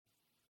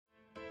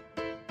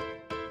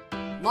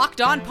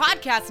Locked On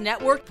Podcast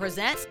Network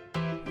presents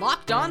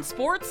Locked On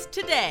Sports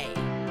Today.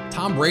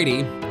 Tom Brady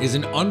is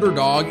an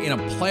underdog in a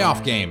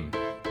playoff game.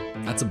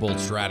 That's a bold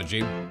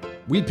strategy.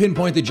 We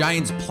pinpoint the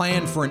Giants'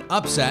 plan for an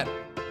upset.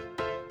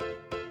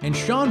 And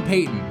Sean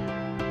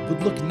Payton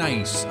would look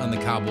nice on the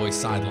Cowboys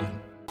sideline.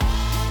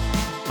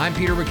 I'm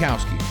Peter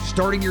Bukowski,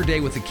 starting your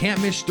day with the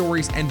can't-miss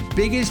stories and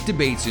biggest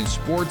debates in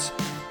sports.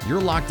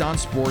 You're Locked On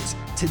Sports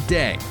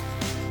Today.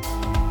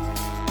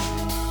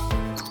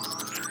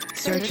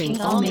 Searching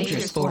all major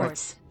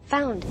sports.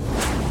 Found.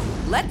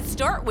 Let's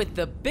start with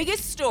the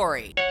biggest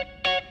story.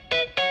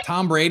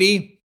 Tom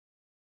Brady,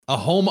 a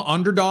home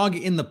underdog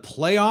in the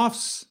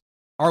playoffs?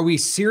 Are we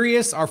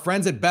serious? Our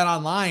friends at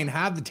BetOnline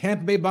have the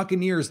Tampa Bay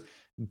Buccaneers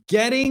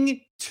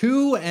getting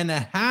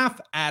 2.5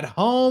 at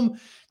home.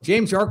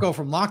 James Yarko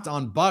from Locked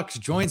On Bucks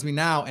joins me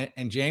now.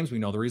 And James, we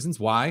know the reasons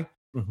why.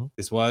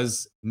 This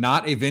was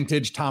not a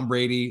vintage Tom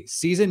Brady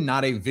season,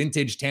 not a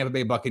vintage Tampa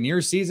Bay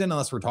Buccaneers season,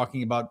 unless we're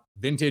talking about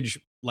vintage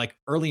like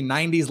early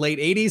 90s, late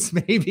 80s,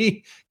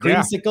 maybe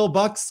creamsicle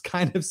Bucks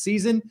kind of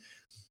season.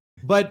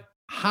 But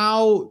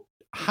how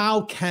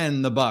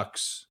can the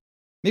Bucks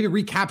maybe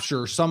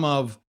recapture some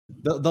of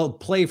the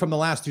play from the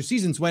last two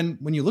seasons when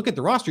you look at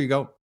the roster, you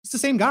go, it's the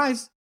same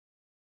guys.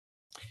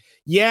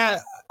 Yeah,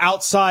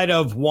 outside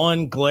of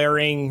one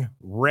glaring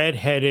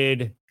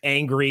redheaded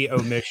angry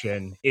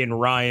omission in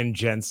Ryan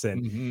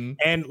Jensen.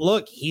 And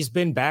look, he's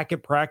been back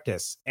at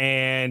practice,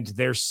 and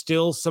there's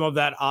still some of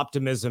that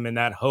optimism and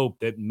that hope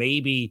that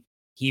maybe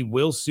he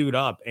will suit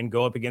up and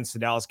go up against the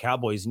Dallas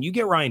Cowboys. And you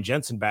get Ryan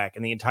Jensen back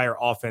and the entire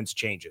offense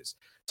changes.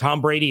 Tom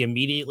Brady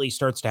immediately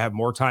starts to have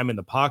more time in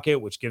the pocket,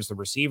 which gives the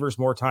receivers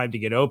more time to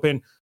get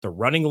open. The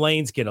running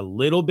lanes get a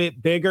little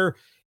bit bigger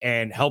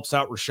and helps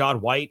out Rachaad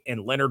White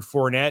and Leonard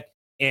Fournette.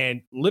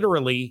 And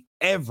literally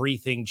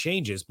everything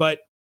changes. But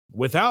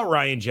without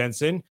Ryan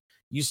Jensen,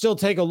 you still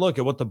take a look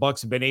at what the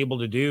Bucs have been able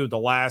to do the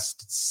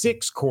last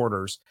 6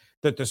 quarters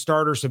that the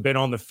starters have been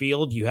on the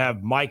field. You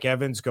have Mike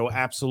Evans go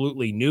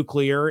absolutely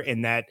nuclear,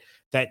 and that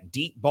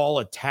deep ball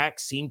attack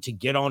seemed to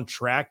get on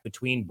track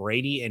between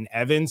Brady and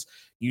Evans.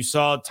 You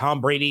saw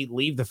Tom Brady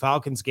leave the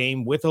Falcons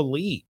game with a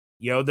lead.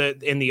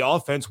 And the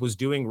offense was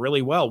doing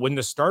really well. When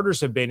the starters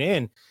have been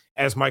in,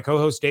 as my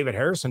co-host David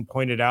Harrison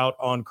pointed out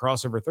on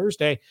Crossover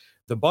Thursday,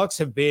 the Bucs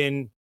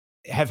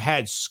have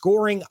had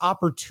scoring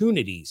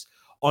opportunities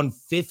on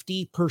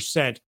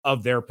 50%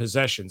 of their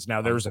possessions.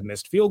 Now, there was a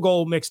missed field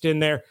goal mixed in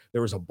there.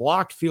 There was a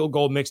blocked field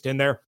goal mixed in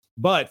there.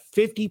 But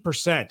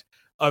 50%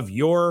 of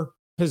your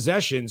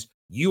possessions,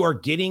 you are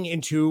getting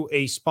into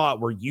a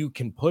spot where you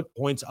can put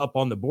points up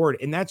on the board.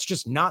 And that's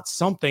just not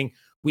something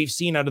we've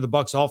seen out of the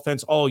Bucs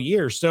offense all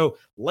year. So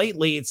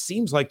lately, it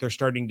seems like they're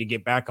starting to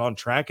get back on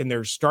track and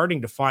they're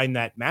starting to find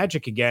that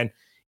magic again.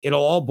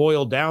 It'll all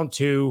boil down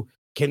to,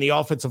 can the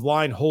offensive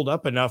line hold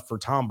up enough for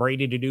Tom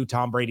Brady to do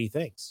Tom Brady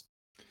things?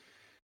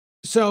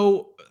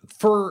 So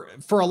for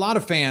a lot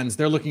of fans,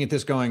 they're looking at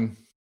this going,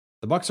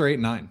 the Bucs are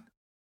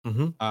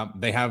 8-9.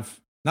 They have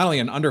not only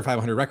an under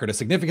 500 record, a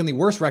significantly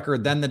worse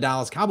record than the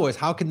Dallas Cowboys.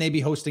 How can they be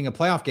hosting a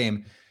playoff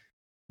game?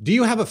 Do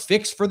you have a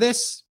fix for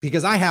this?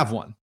 Because I have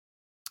one.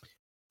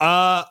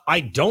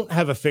 I don't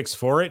have a fix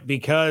for it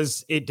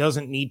because it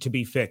doesn't need to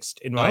be fixed,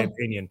 in my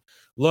opinion.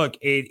 Look,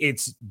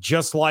 it's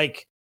just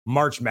like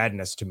March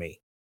Madness to me.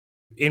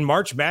 In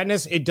March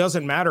Madness, it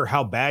doesn't matter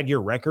how bad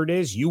your record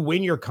is. You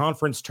win your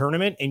conference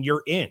tournament and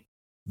you're in.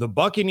 The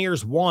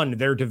Buccaneers won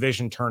their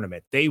division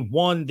tournament. They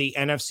won the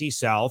NFC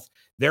South.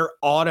 They're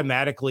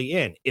automatically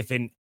in. If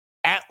an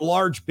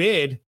at-large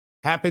bid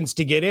happens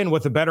to get in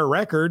with a better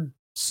record,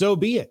 so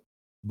be it.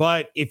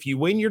 But if you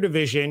win your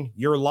division,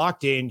 you're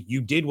locked in.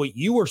 You did what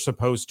you were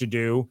supposed to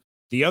do.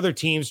 The other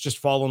teams just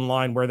fall in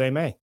line where they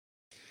may.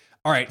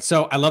 All right.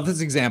 So I love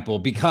this example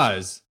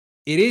because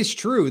it is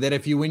true that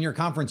if you win your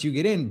conference, you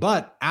get in,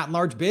 but at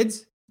large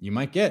bids, you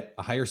might get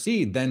a higher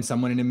seed than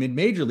someone in a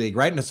mid-major league,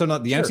 right? So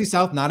the NFC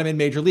South, not a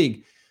mid-major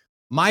league.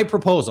 My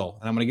proposal,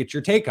 and I'm going to get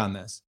your take on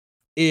this,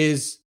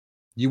 is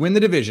you win the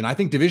division. I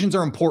think divisions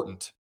are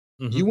important.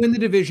 You win the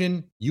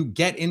division, you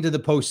get into the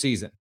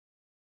postseason.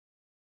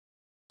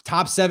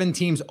 Top 7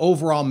 teams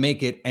overall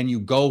make it, and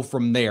you go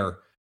from there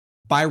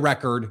by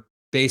record,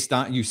 based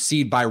on you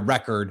seed by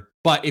record.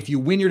 But if you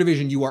win your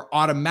division, you are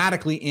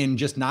automatically in,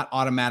 just not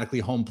automatically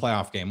home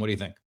playoff game. What do you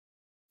think?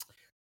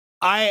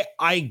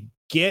 I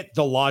get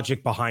the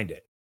logic behind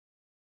it.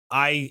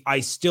 I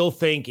still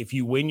think if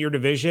you win your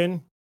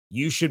division,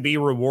 you should be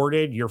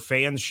rewarded. Your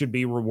fans should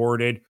be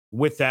rewarded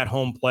with that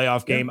home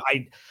playoff game.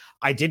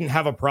 I didn't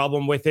have a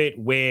problem with it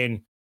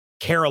when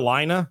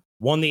Carolina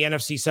won the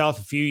NFC South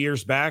a few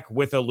years back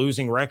with a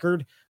losing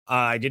record.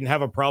 I didn't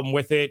have a problem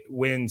with it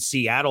when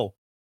Seattle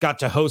got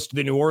to host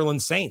the New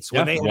Orleans Saints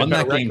when they won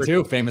that game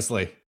too,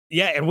 famously.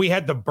 Yeah, and we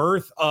had the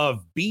birth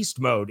of beast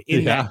mode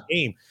in that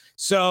game.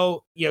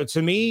 So,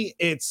 to me,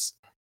 it's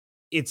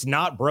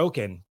not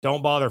broken.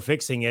 Don't bother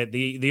fixing it.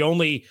 The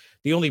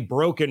only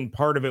broken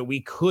part of it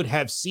we could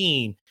have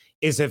seen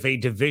is if a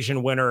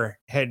division winner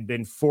had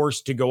been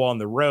forced to go on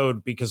the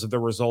road because of the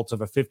results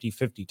of a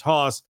 50-50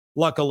 toss.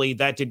 Luckily,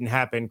 that didn't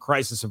happen.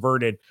 Crisis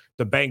averted.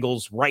 The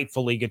Bengals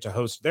rightfully get to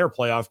host their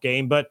playoff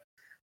game, but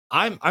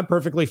I'm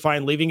perfectly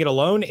fine leaving it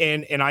alone.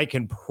 And I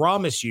can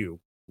promise you,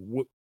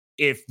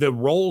 if the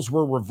roles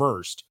were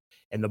reversed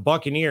and the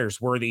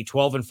Buccaneers were the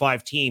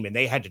 12-5 team and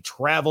they had to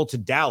travel to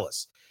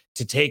Dallas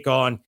to take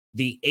on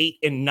the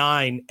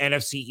 8-9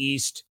 NFC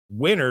East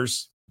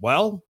winners,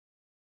 well,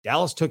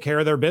 Dallas took care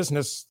of their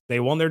business. They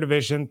won their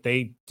division.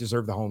 They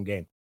deserve the home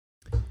game.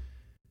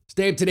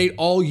 Stay up to date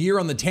all year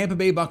on the Tampa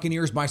Bay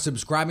Buccaneers by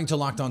subscribing to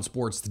Locked On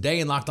Sports Today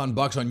and Locked On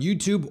Bucs on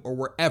YouTube or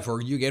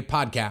wherever you get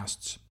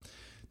podcasts.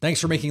 Thanks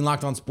for making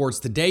Locked On Sports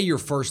Today your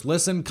first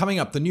listen. Coming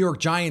up, the New York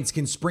Giants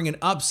can spring an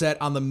upset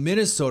on the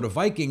Minnesota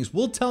Vikings.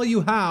 We'll tell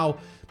you how,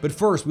 but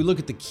first we look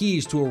at the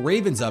keys to a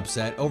Ravens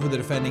upset over the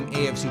defending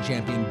AFC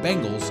champion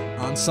Bengals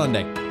on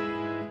Sunday.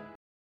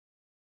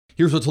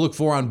 Here's what to look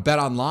for on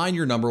BetOnline,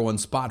 your number one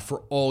spot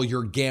for all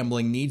your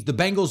gambling needs. The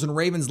Bengals and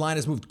Ravens line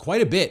has moved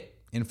quite a bit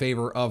in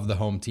favor of the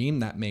home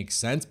team. That makes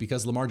sense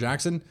because Lamar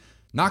Jackson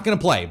not going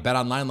to play.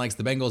 BetOnline likes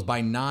the Bengals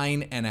by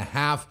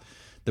 9.5.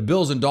 The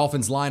Bills and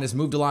Dolphins line has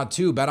moved a lot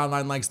too.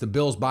 BetOnline likes the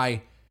Bills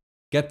by,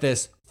 get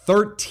this,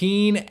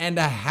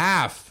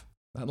 13.5.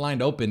 That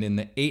line opened in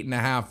the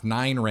 8.5,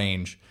 9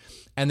 range.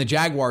 And the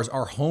Jaguars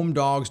are home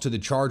dogs to the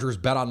Chargers.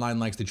 BetOnline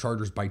likes the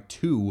Chargers by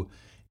 2.5.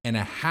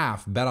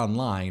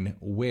 BetOnline,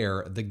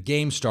 where the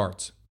game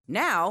starts.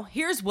 Now,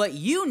 here's what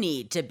you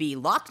need to be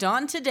locked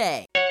on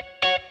today.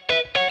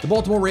 The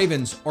Baltimore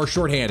Ravens are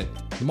shorthanded.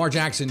 Lamar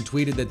Jackson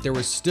tweeted that there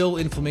was still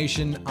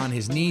inflammation on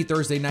his knee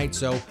Thursday night,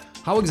 so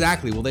how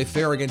exactly will they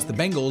fare against the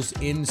Bengals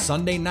in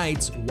Sunday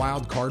night's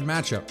wild card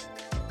matchup?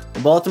 The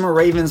Baltimore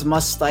Ravens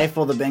must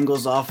stifle the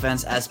Bengals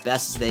offense as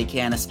best as they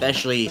can,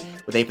 especially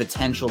with a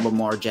potential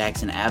Lamar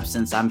Jackson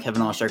absence. I'm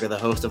Kevin Allstarker, the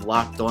host of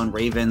Locked On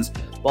Ravens.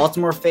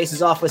 Baltimore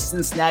faces off with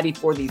Cincinnati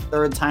for the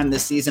third time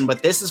this season,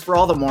 but this is for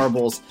all the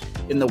marbles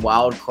in the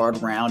wild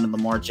card round, and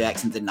Lamar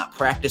Jackson did not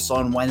practice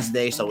on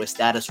Wednesday, so his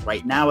status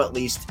right now at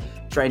least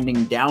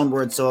trending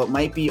downward, so it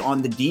might be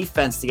on the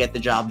defense to get the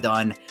job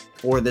done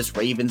for this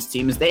Ravens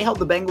team, as they held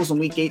the Bengals in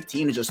Week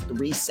 18 to just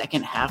 3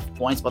 second-half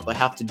points, but they'll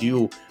have to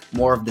do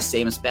more of the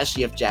same,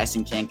 especially if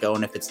Jackson can't go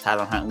and if it's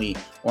Tyler Huntley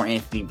or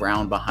Anthony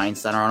Brown behind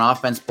center. On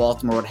offense,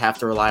 Baltimore would have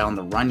to rely on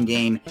the run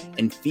game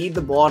and feed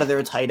the ball to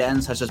their tight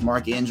ends, such as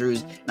Mark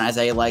Andrews and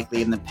Isaiah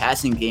Likely in the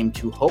passing game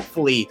to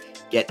hopefully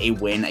get a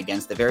win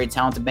against the very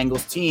talented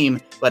Bengals team.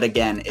 But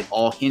again, it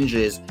all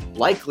hinges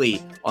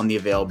likely on the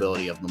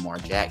availability of Lamar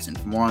Jackson.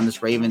 For more on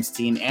this Ravens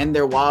team and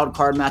their wild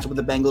card matchup with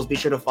the Bengals, be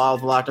sure to follow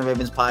the Locked On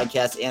Ravens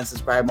podcast and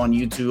subscribe on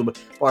YouTube,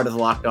 part of the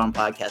Locked On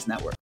Podcast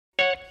Network.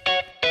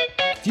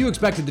 Few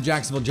expected the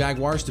Jacksonville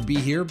Jaguars to be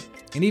here,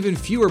 and even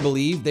fewer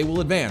believe they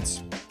will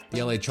advance.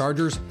 The LA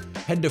Chargers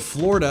head to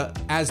Florida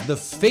as the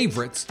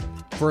favorites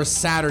for a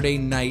Saturday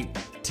night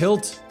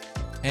tilt,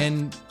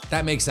 and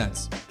that makes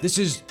sense. This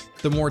is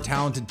the more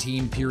talented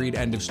team, period,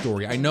 end of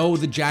story. I know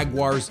the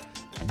Jaguars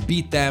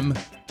beat them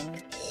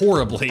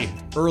horribly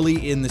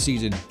early in the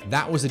season.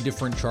 That was a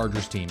different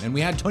Chargers team. And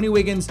we had Tony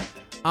Wiggins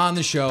on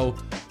the show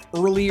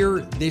earlier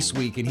this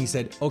week, and he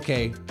said,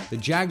 okay, the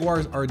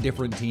Jaguars are a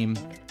different team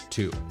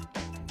too.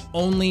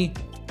 Only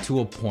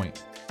to a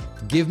point.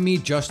 Give me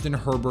Justin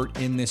Herbert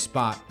in this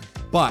spot.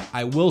 But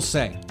I will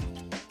say,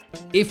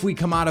 if we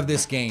come out of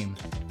this game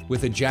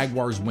with a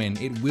Jaguars win,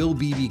 it will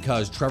be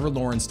because Trevor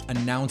Lawrence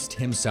announced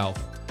himself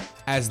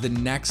as the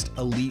next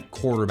elite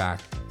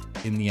quarterback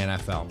in the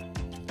NFL.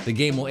 The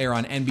game will air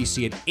on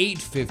NBC at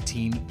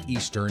 8:15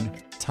 Eastern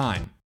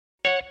Time.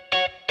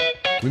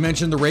 We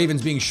mentioned the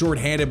Ravens being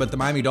shorthanded, but the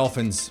Miami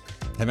Dolphins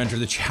have entered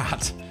the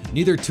chat.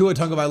 Neither Tua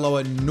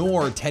Tagovailoa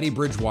nor Teddy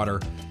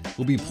Bridgewater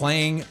will be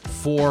playing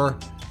for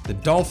the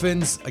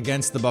Dolphins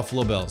against the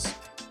Buffalo Bills.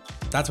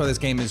 That's why this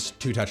game is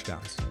 2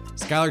 touchdowns.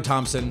 Skylar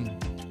Thompson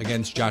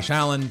against Josh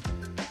Allen.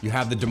 You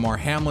have the Damar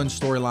Hamlin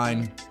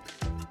storyline.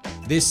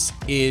 This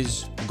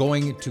is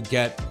going to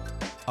get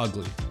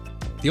ugly.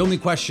 The only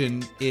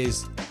question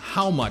is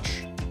how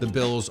much the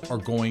Bills are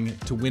going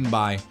to win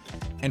by.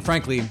 And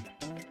frankly,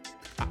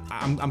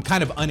 I'm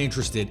kind of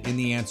uninterested in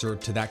the answer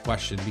to that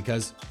question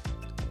because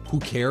who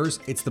cares?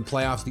 It's the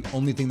playoffs. The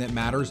only thing that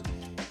matters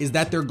is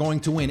that they're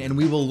going to win, and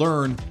we will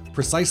learn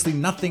precisely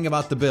nothing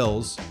about the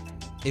Bills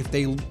if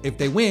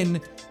they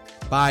win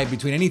by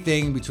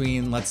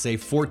between let's say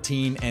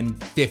 14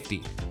 and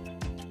 50.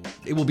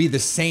 It will be the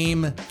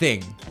same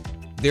thing.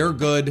 They're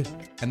good,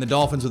 and the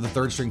Dolphins with a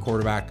third-string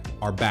quarterback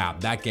are bad.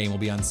 That game will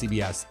be on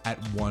CBS at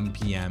 1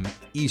 p.m.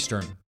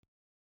 Eastern.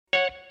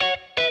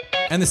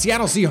 And the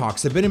Seattle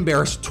Seahawks have been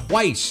embarrassed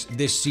twice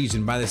this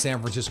season by the San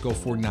Francisco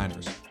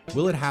 49ers.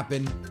 Will it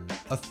happen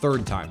a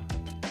third time?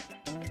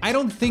 I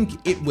don't think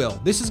it will.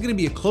 This is going to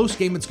be a close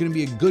game. It's going to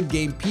be a good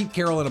game. Pete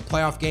Carroll in a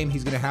playoff game,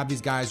 he's going to have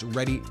these guys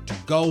ready to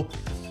go.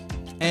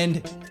 And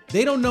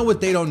they don't know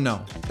what they don't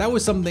know. That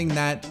was something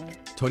that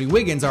Tony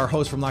Wiggins, our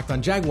host from Locked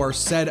On Jaguars,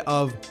 said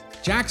of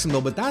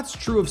Jacksonville, but that's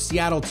true of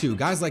Seattle too.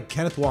 Guys like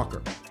Kenneth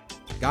Walker,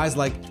 guys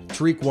like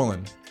Tariq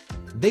Woolen,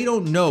 they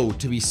don't know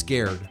to be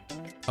scared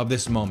of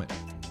this moment.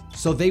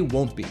 So they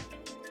won't be.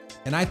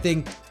 And I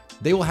think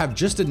they will have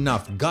just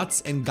enough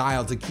guts and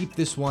guile to keep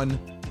this one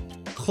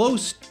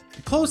close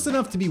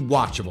enough to be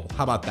watchable.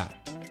 How about that?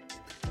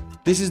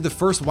 This is the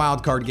first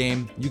wild card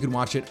game. You can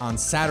watch it on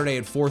Saturday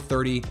at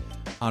 4:30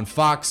 on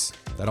Fox.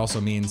 That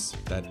also means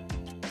that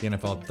the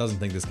NFL doesn't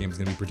think this game is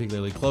going to be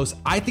particularly close.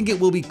 I think it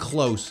will be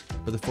close,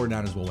 but the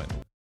 49ers will win.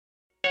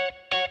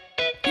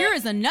 Here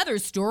is another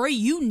story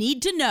you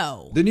need to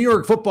know. The New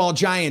York Football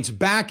Giants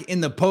back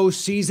in the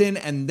postseason,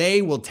 and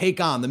they will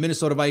take on the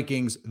Minnesota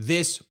Vikings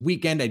this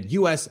weekend at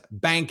US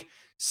Bank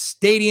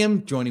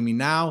Stadium. Joining me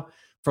now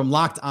from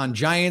Locked On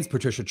Giants,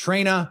 Patricia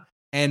Traina.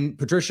 And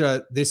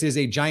Patricia, this is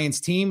a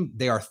Giants team.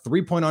 They are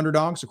 3-point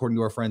underdogs, according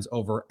to our friends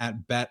over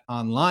at Bet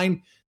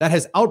Online. That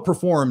has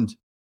outperformed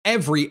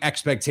every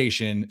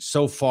expectation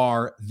so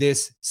far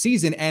this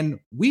season. And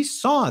we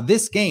saw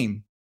this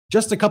game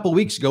just a couple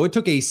weeks ago. It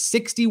took a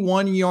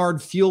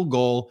 61-yard field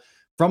goal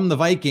from the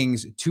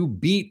Vikings to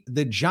beat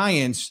the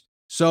Giants.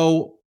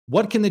 So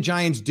what can the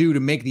Giants do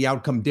to make the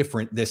outcome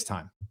different this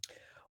time?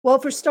 Well,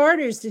 for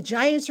starters, the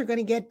Giants are going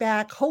to get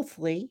back,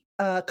 hopefully,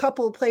 a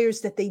couple of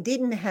players that they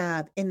didn't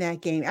have in that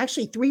game.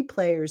 Actually, 3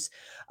 players.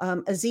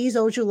 Azeez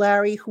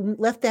Ojulari, who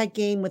left that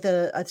game with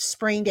a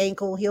sprained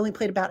ankle. He only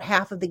played about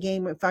half of the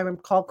game, if I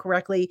recall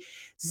correctly.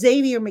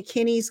 Xavier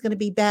McKinney is going to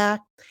be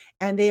back,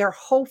 and they are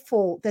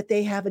hopeful that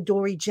they have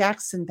Adoree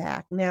Jackson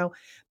back. Now,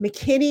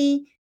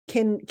 McKinney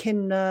can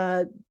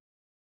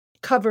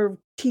cover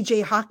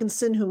TJ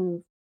Hawkinson,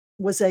 who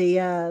was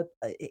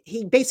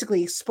he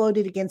basically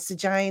exploded against the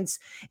Giants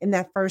in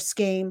that first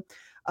game.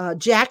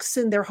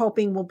 Jackson, they're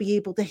hoping, will be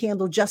able to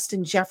handle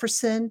Justin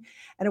Jefferson.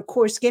 And of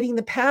course, getting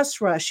the pass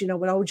rush, with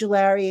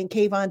Ojulari and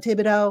Kayvon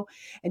Thibodeaux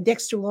and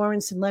Dexter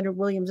Lawrence and Leonard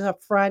Williams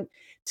up front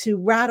to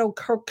rattle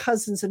Kirk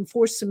Cousins and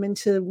force him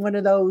into one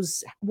of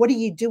those, what are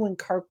you doing,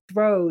 Kirk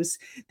throws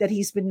that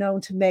he's been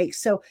known to make.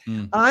 So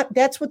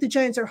that's what the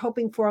Giants are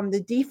hoping for on the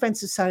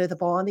defensive side of the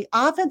ball. On the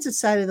offensive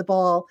side of the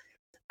ball,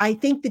 I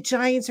think the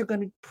Giants are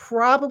going to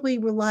probably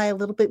rely a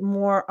little bit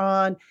more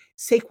on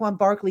Saquon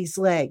Barkley's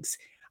legs.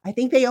 I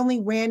think they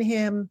only ran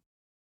him,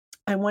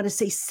 I want to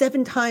say,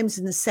 7 times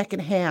in the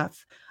second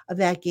half of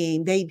that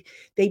game. They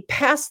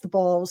passed the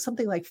ball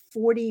something like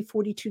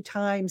 42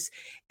 times.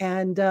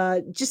 And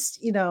got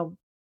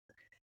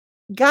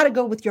to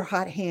go with your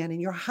hot hand. And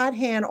your hot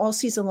hand all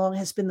season long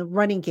has been the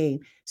running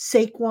game.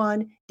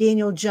 Saquon,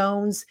 Daniel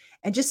Jones,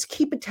 and just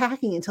keep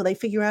attacking until they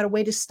figure out a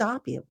way to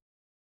stop you.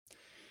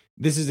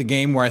 This is a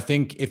game where I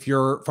think if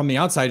you're from the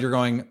outside, you're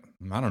going,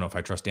 I don't know if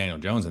I trust Daniel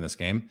Jones in this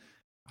game.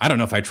 I don't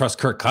know if I trust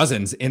Kirk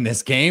Cousins in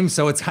this game.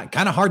 So it's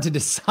kind of hard to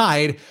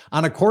decide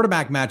on a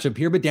quarterback matchup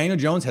here, but Daniel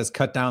Jones has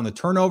cut down the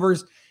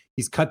turnovers.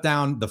 He's cut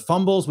down the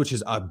fumbles, which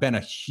has been a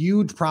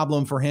huge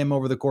problem for him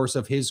over the course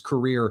of his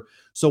career.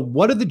 So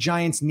what do the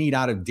Giants need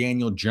out of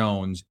Daniel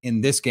Jones in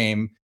this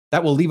game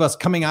that will leave us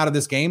coming out of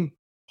this game,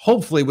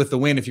 hopefully with the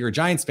win if you're a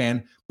Giants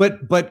fan,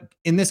 but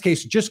in this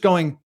case, just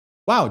going,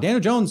 wow, Daniel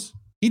Jones,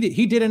 he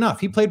did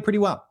enough. He played pretty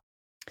well.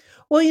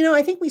 Well,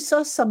 I think we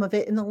saw some of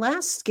it in the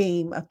last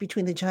game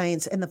between the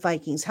Giants and the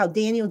Vikings, how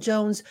Daniel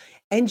Jones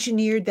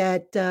engineered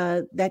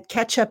that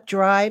catch-up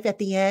drive at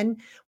the end,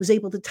 was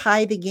able to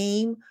tie the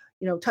game,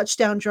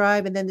 touchdown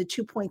drive, and then the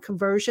 2-point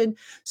conversion.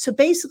 So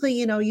basically,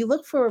 you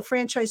look for a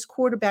franchise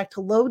quarterback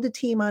to load the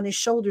team on his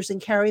shoulders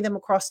and carry them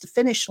across the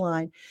finish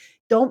line.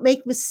 Don't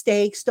make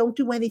mistakes. Don't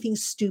do anything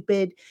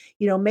stupid.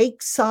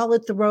 Make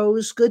solid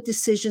throws, good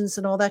decisions,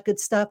 and all that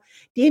good stuff.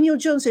 Daniel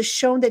Jones has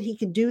shown that he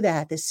can do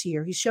that this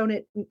year. He's shown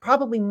it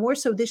probably more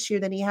so this year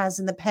than he has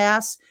in the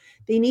past.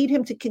 They need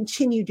him to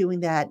continue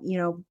doing that.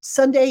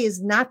 Sunday is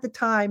not the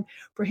time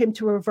for him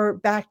to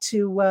revert back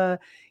to,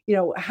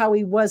 how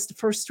he was the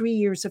first 3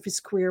 years of his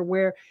career,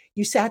 where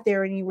you sat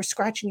there and you were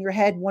scratching your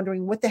head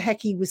wondering what the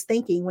heck he was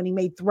thinking when he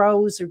made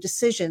throws or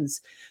decisions.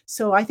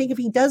 So I think if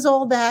he does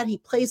all that, he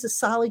plays a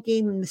solid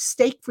game, a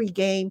mistake-free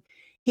game,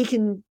 he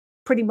can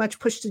pretty much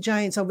push the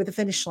Giants over the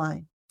finish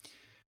line.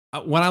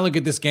 When I look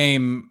at this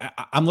game,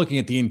 I'm looking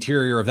at the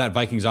interior of that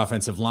Vikings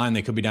offensive line.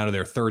 They could be down to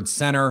their third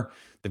center.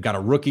 They've got a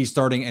rookie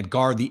starting at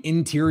guard. The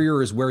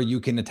interior is where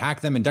you can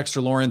attack them. And Dexter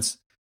Lawrence,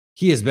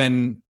 he has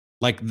been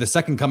like the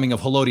second coming of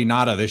Haloti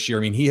Ngata this year.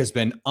 I mean, he has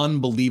been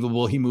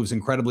unbelievable. He moves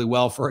incredibly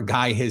well for a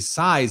guy his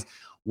size.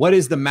 What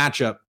is the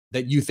matchup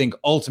that you think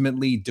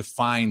ultimately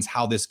defines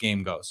how this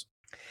game goes?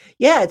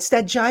 Yeah, it's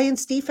that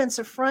Giants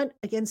defensive front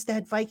against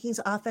that Vikings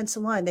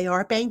offensive line. They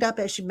are banged up,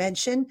 as you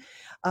mentioned.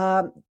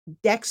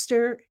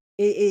 Dexter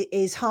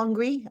is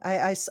hungry.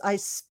 I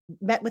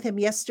met with him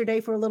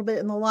yesterday for a little bit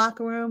in the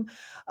locker room.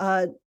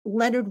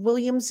 Leonard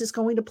Williams is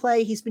going to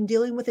play. He's been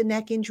dealing with a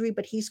neck injury,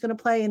 but he's going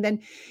to play. And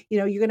then,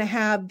 you're going to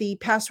have the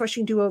pass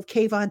rushing duo of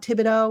Kayvon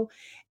Thibodeaux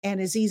and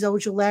Azeez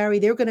Ojulari.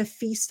 They're going to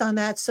feast on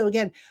that. So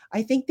again,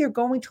 I think they're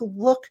going to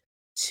look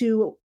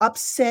to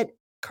upset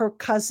Kirk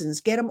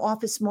Cousins, get him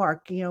off his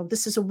mark.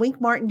 This is a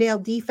Wink Martindale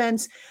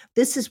defense.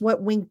 This is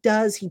what Wink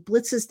does. He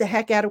blitzes the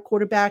heck out of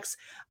quarterbacks.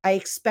 I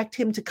expect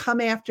him to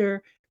come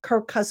after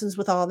Kirk Cousins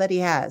with all that he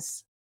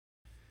has.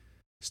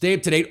 Stay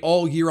up to date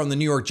all year on the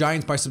New York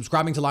Giants by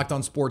subscribing to Locked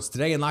On Sports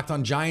Today and Locked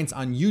On Giants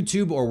on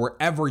YouTube or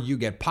wherever you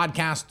get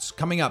podcasts.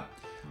 Coming up,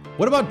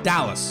 what about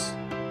Dallas?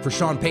 For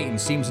Sean Payton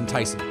seems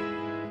enticing.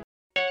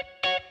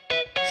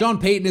 Sean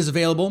Payton is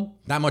available.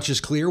 Not much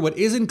is clear. What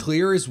isn't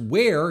clear is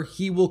where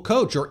he will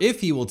coach or if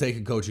he will take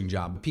a coaching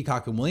job.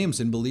 Peacock and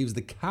Williamson believes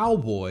the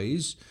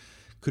Cowboys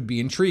could be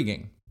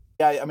intriguing.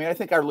 Yeah, I mean, I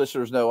think our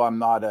listeners know I'm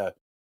not a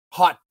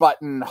hot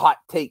button, hot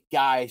take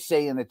guy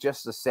saying it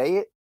just to say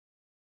it.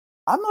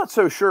 I'm not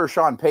so sure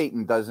Sean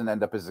Payton doesn't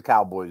end up as the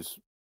Cowboys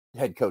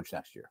head coach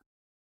next year.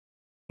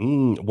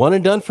 One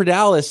and done for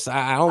Dallas.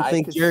 I don't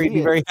think Jerry'd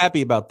be very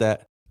happy about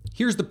that.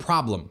 Here's the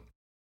problem.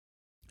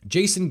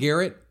 Jason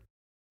Garrett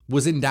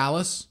was in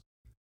Dallas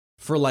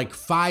for like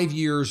 5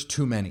 years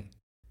too many.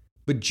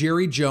 But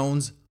Jerry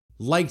Jones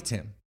liked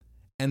him.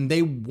 And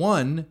they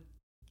won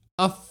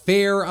a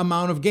fair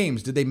amount of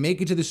games. Did they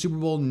make it to the Super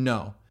Bowl?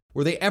 No.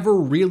 Were they ever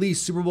really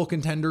Super Bowl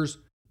contenders?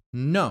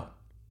 No.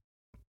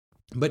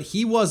 But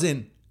he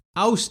wasn't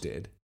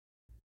ousted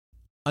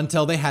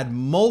until they had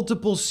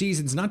multiple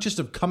seasons, not just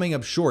of coming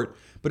up short,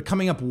 but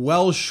coming up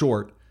well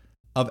short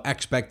of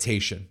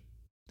expectation.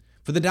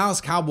 For the Dallas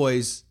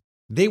Cowboys,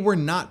 they were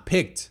not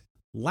picked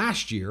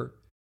last year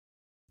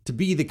to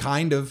be the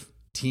kind of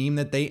team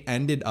that they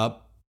ended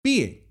up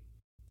being.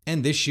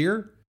 And this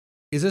year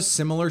is a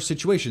similar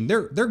situation.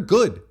 They're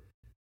good.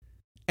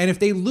 And if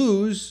they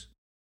lose,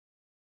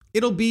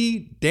 it'll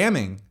be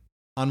damning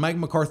on Mike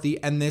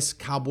McCarthy and this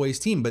Cowboys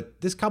team.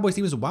 But this Cowboys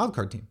team is a wild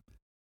card team.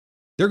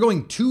 They're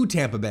going to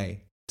Tampa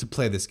Bay to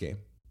play this game.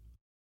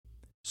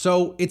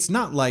 So it's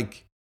not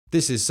like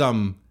this is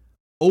some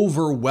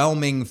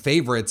overwhelming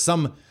favorite,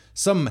 some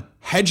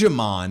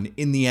hegemon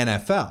in the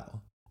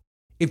NFL.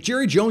 If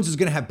Jerry Jones is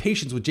going to have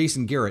patience with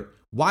Jason Garrett,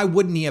 why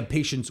wouldn't he have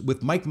patience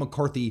with Mike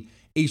McCarthy,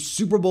 a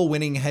Super Bowl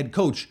winning head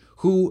coach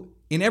who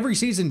in every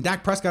season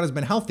Dak Prescott has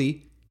been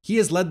healthy, he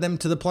has led them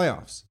to the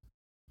playoffs.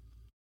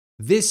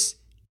 This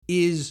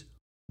is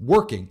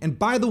working. And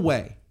by the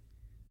way,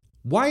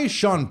 why is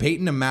Sean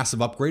Payton a massive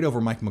upgrade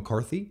over Mike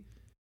McCarthy?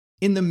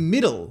 In the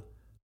middle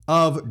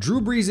of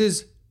Drew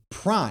Brees'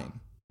 prime,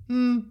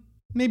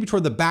 maybe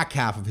toward the back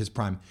half of his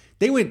prime,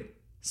 they went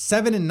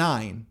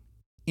 7-9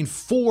 in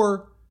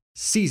 4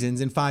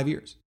 seasons in 5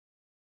 years.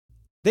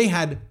 They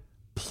had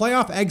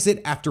playoff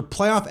exit after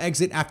playoff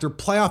exit after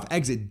playoff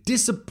exit,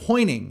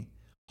 disappointing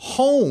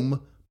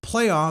home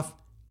playoff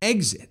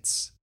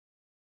exits.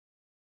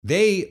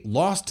 They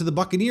lost to the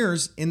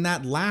Buccaneers in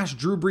that last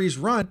Drew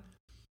Brees run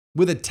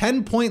with a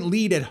 10-point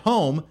lead at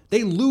home.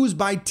 They lose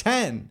by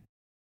 10.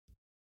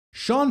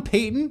 Sean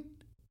Payton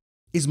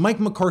is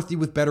Mike McCarthy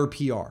with better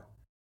PR.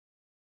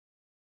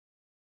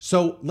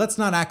 So let's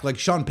not act like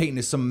Sean Payton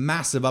is some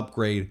massive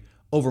upgrade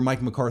over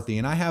Mike McCarthy.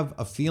 And I have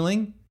a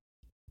feeling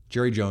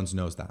Jerry Jones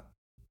knows that.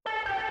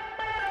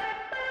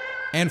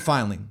 And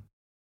finally,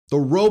 the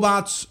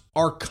robots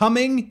are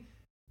coming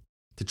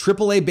to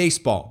AAA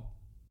baseball.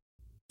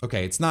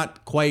 Okay, it's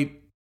not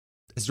quite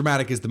as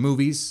dramatic as the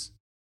movies.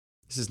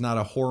 This is not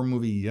a horror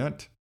movie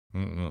yet.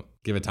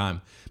 Give it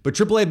time. But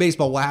AAA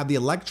baseball will have the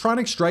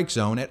electronic strike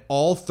zone at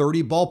all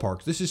 30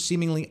 ballparks. This is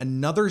seemingly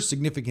another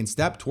significant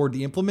step toward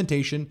the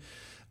implementation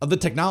of the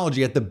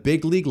technology at the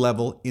big league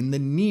level in the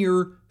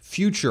near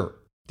future.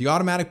 The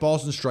automatic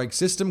balls and strike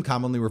system,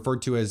 commonly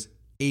referred to as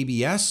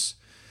ABS,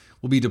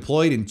 will be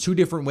deployed in 2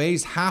 different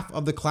ways. Half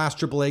of the Class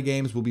AAA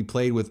games will be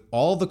played with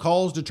all the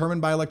calls determined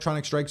by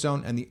electronic strike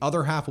zone, and the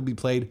other half will be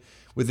played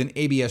with an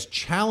ABS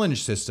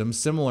challenge system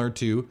similar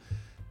to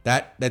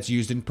that's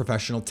used in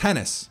professional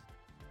tennis.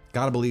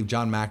 Gotta believe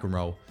John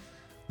McEnroe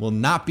will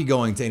not be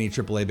going to any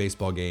AAA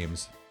baseball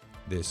games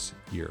this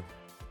year.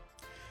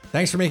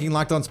 Thanks for making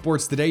Locked On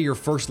Sports Today your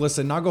first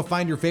listen. Now go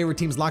find your favorite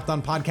team's Locked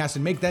On podcast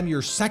and make them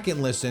your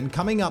second listen.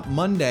 Coming up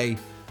Monday,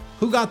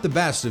 who got the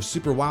best of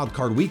Super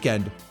Wildcard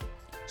Weekend?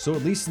 So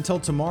at least until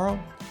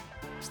tomorrow,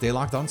 stay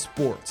locked on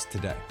sports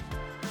today.